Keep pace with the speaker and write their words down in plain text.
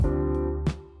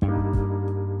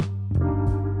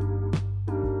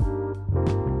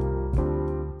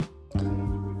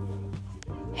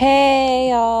Hey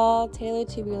y'all, Taylor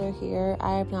Tubular here.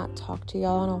 I have not talked to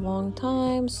y'all in a long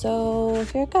time, so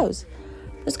here it goes.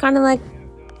 Just kind of like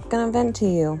gonna vent to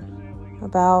you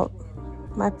about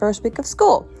my first week of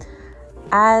school.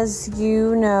 As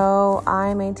you know,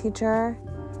 I'm a teacher.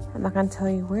 I'm not gonna tell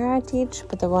you where I teach,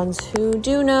 but the ones who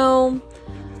do know,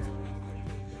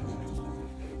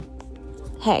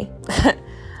 hey,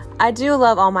 I do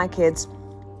love all my kids.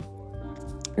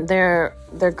 They're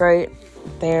great.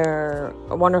 They're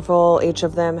wonderful. Each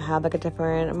of them have like a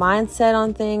different mindset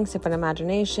on things, different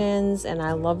imaginations, and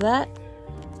I love that.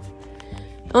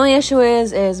 The only issue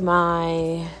is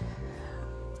my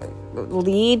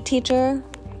lead teacher,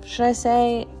 should I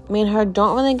say. Me and her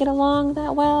don't really get along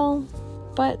that well,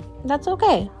 but that's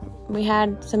okay. We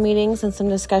had some meetings and some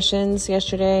discussions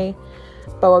yesterday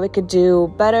about what we could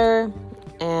do better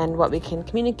and what we can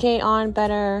communicate on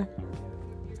better.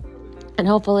 And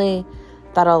hopefully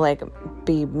that'll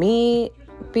be me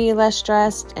be less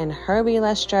stressed and her be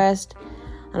less stressed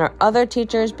and our other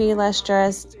teachers be less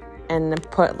stressed and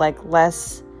put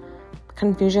less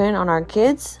confusion on our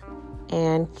kids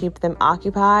and keep them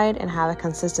occupied and have a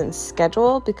consistent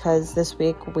schedule, because this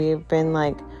week we've been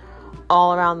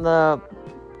all around the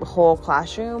whole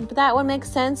classroom. But that would make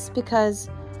sense because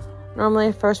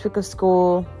normally first week of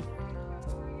school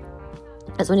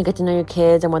is when you get to know your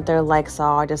kids and what their likes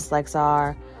are, dislikes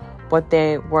are, what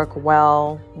they work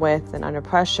well with and under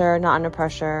pressure, not under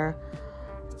pressure.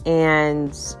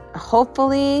 And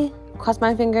hopefully, cross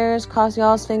my fingers, cross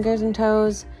y'all's fingers and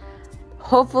toes,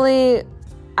 hopefully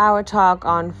our talk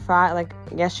on Friday,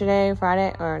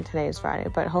 Friday, or today is Friday,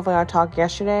 but hopefully our talk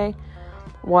yesterday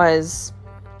was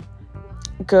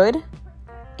good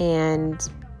and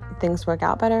things work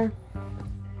out better.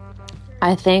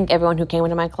 I thank everyone who came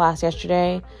into my class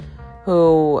yesterday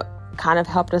who kind of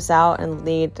helped us out and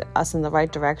lead us in the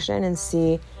right direction and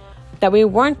see that we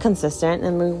weren't consistent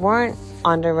and we weren't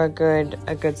under a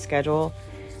good schedule.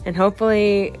 And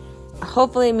hopefully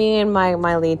me and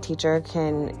my lead teacher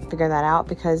can figure that out,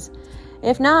 because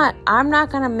if not, I'm not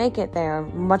going to make it there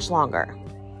much longer.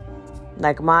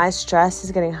 My stress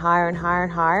is getting higher and higher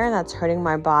and higher, and that's hurting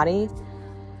my body.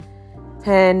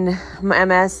 And my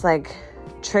MS,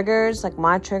 triggers,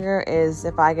 my trigger is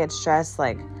if I get stressed,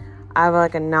 I have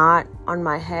a knot on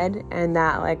my head, and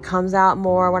that comes out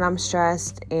more when I'm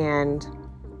stressed, and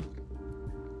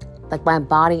my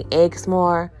body aches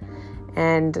more,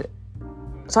 and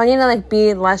so I need to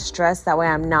be less stressed, that way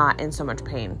I'm not in so much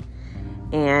pain.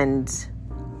 And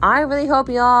I really hope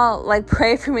y'all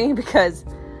pray for me, because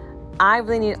I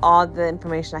really need all the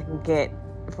information I can get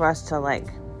for us to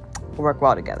work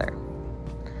well together.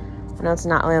 I know it's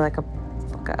not really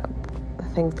a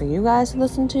thing for you guys to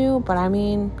listen to, but I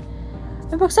mean,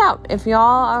 it works out. If y'all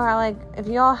are if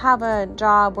y'all have a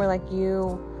job where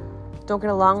you don't get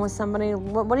along with somebody,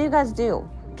 what do you guys do?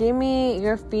 Give me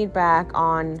your feedback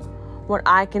on what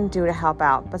I can do to help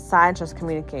out besides just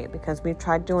communicate, because we've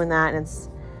tried doing that and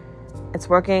it's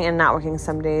working and not working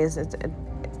some days.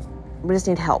 We just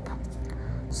need help.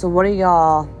 So what are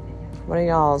y'all's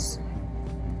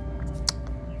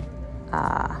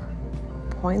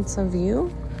points of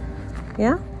view?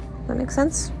 Yeah, that makes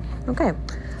sense. Okay.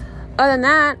 Other than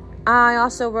that, I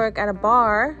also work at a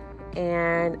bar,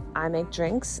 and I make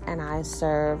drinks and I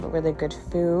serve really good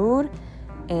food,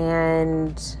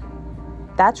 and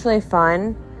that's really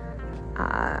fun.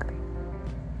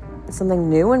 Something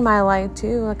new in my life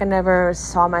too. I never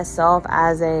saw myself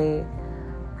as a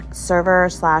server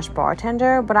 /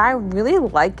 bartender, but I really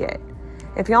like it.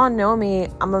 If y'all know me,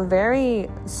 I'm a very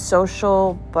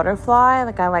social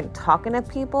butterfly. I like talking to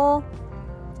people.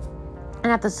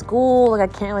 And at the school, I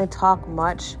can't really talk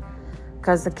much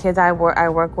because the kids I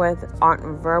work with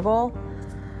aren't verbal.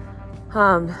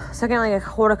 So I can't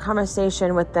hold a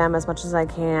conversation with them as much as I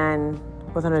can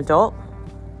with an adult.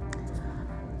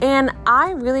 And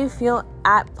I really feel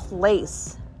at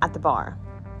place at the bar,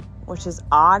 which is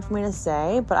odd for me to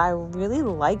say, but I really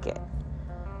like it.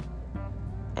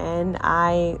 And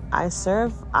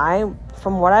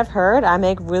from what I've heard, I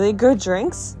make really good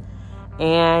drinks.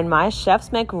 And my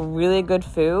chefs make really good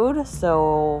food.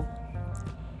 So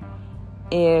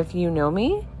if you know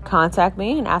me, contact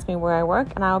me and ask me where I work,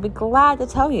 and I will be glad to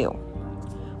tell you.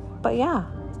 But yeah,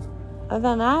 other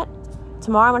than that,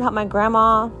 tomorrow I'm going to help my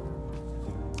grandma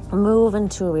move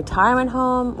into a retirement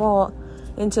home. Well,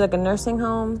 into a nursing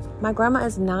home. My grandma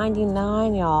is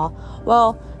 99, y'all.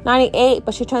 Well, 98,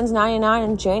 but she turns 99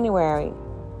 in January.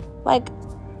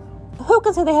 Who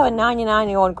can say they have a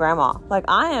 99-year-old grandma?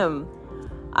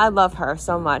 I love her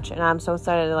so much, and I'm so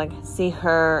excited to see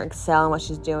her excel in what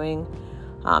she's doing.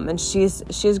 And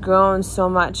she's grown so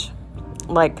much.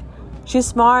 she's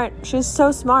smart. She's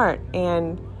so smart.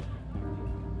 And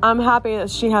I'm happy that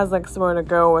she has like somewhere to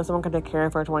go where someone can take care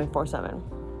of her 24/7.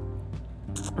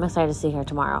 I'm excited to see her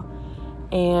tomorrow.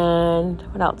 And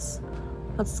what else?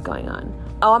 What's going on?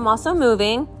 Oh, I'm also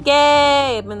moving.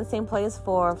 Yay! I've been in the same place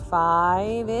for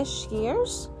 5-ish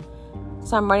years.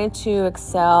 So I'm ready to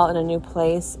excel in a new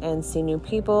place and see new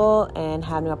people and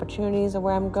have new opportunities of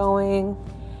where I'm going.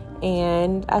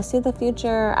 And I see the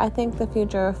future. I think the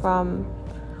future from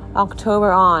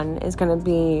October on is going to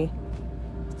be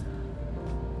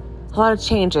a lot of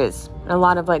changes, a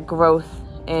lot of like growth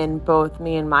in both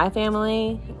me and my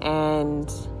family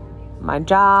and my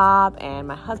job and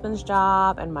my husband's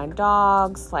job and my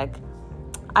dogs. Like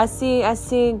I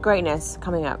see greatness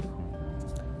coming up.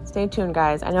 Stay tuned,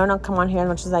 guys. I know I don't come on here as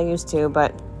much as I used to,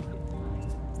 but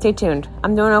stay tuned.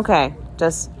 I'm doing okay.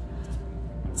 Just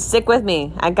stick with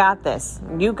me. I got this.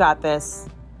 You got this.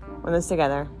 We're in this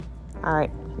together. All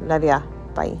right. Love ya.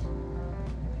 Bye.